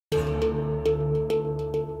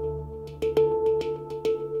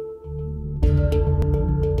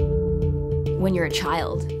when you're a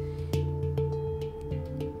child.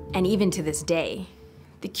 And even to this day,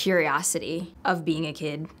 the curiosity of being a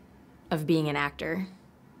kid, of being an actor,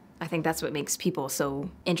 I think that's what makes people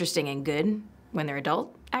so interesting and good when they're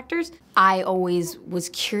adult actors. I always was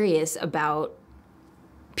curious about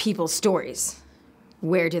people's stories.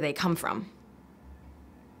 Where do they come from?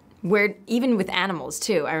 Where, even with animals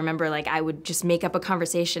too, I remember like I would just make up a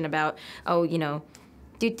conversation about, oh, you know,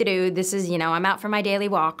 this is, you know, I'm out for my daily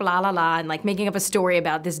walk, la la la, and like making up a story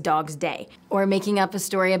about this dog's day. Or making up a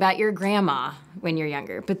story about your grandma when you're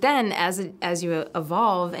younger. But then as you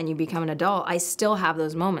evolve and you become an adult, I still have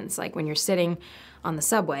those moments, like when you're sitting on the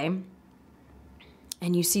subway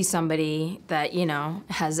and you see somebody that, you know,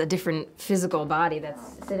 has a different physical body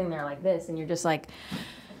that's sitting there like this, and you're just like,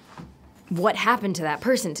 what happened to that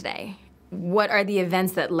person today? What are the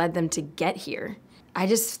events that led them to get here? I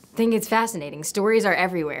just think it's fascinating. Stories are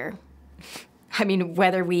everywhere. I mean,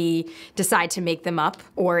 whether we decide to make them up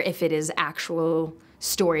or if it is actual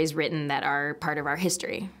stories written that are part of our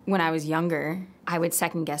history. When I was younger, I would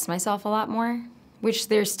second guess myself a lot more, which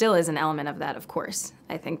there still is an element of that, of course.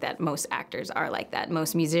 I think that most actors are like that.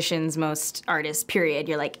 Most musicians, most artists, period.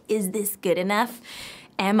 You're like, is this good enough?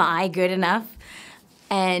 Am I good enough?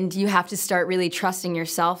 And you have to start really trusting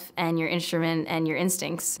yourself and your instrument and your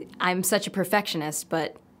instincts. I'm such a perfectionist,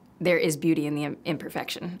 but there is beauty in the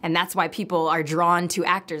imperfection. And that's why people are drawn to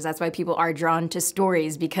actors. That's why people are drawn to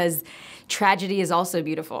stories, because tragedy is also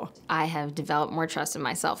beautiful. I have developed more trust in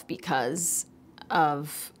myself because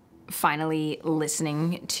of finally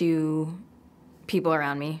listening to people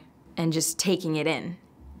around me and just taking it in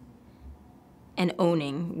and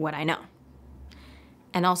owning what I know.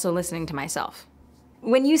 And also listening to myself.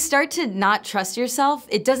 When you start to not trust yourself,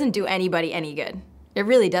 it doesn't do anybody any good. It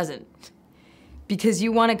really doesn't. Because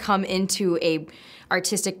you want to come into a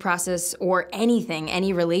artistic process or anything,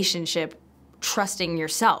 any relationship, trusting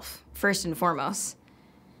yourself, first and foremost.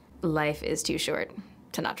 Life is too short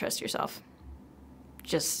to not trust yourself.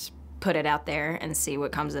 Just put it out there and see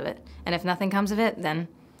what comes of it. And if nothing comes of it, then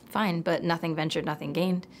fine, but nothing ventured, nothing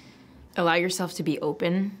gained. Allow yourself to be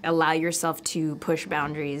open. Allow yourself to push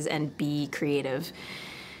boundaries and be creative.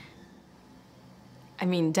 I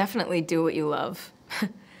mean, definitely do what you love.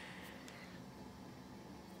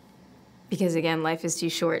 Because again, life is too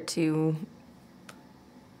short to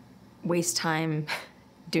waste time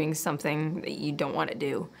doing something that you don't want to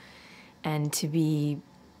do. And to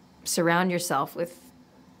surround yourself with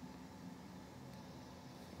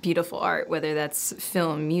beautiful art, whether that's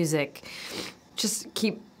film, music. Just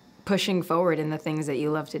keep pushing forward in the things that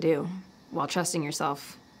you love to do while trusting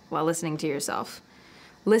yourself, while listening to yourself.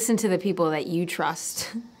 Listen to the people that you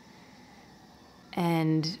trust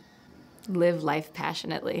and live life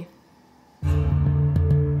passionately.